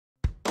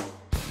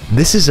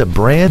This is a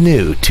brand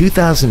new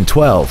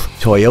 2012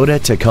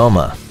 Toyota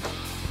Tacoma.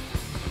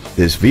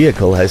 This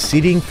vehicle has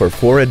seating for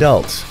 4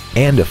 adults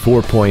and a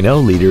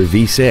 4.0-liter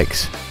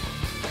V6.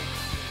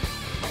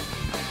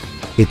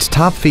 Its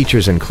top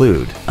features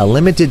include a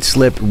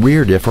limited-slip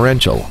rear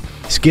differential,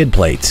 skid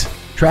plates,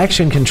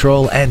 traction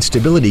control and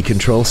stability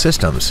control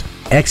systems,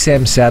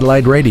 XM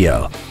satellite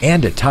radio,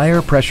 and a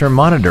tire pressure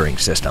monitoring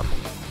system.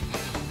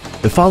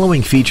 The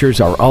following features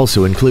are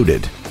also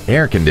included: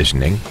 air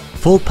conditioning,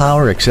 full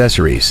power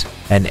accessories,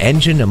 an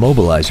engine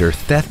immobilizer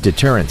theft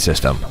deterrent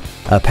system,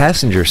 a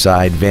passenger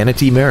side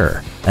vanity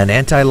mirror, an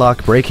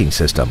anti-lock braking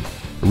system,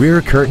 rear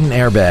curtain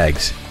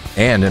airbags,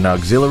 and an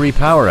auxiliary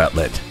power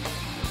outlet.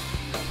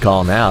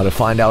 Call now to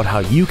find out how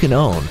you can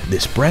own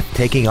this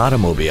breathtaking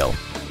automobile.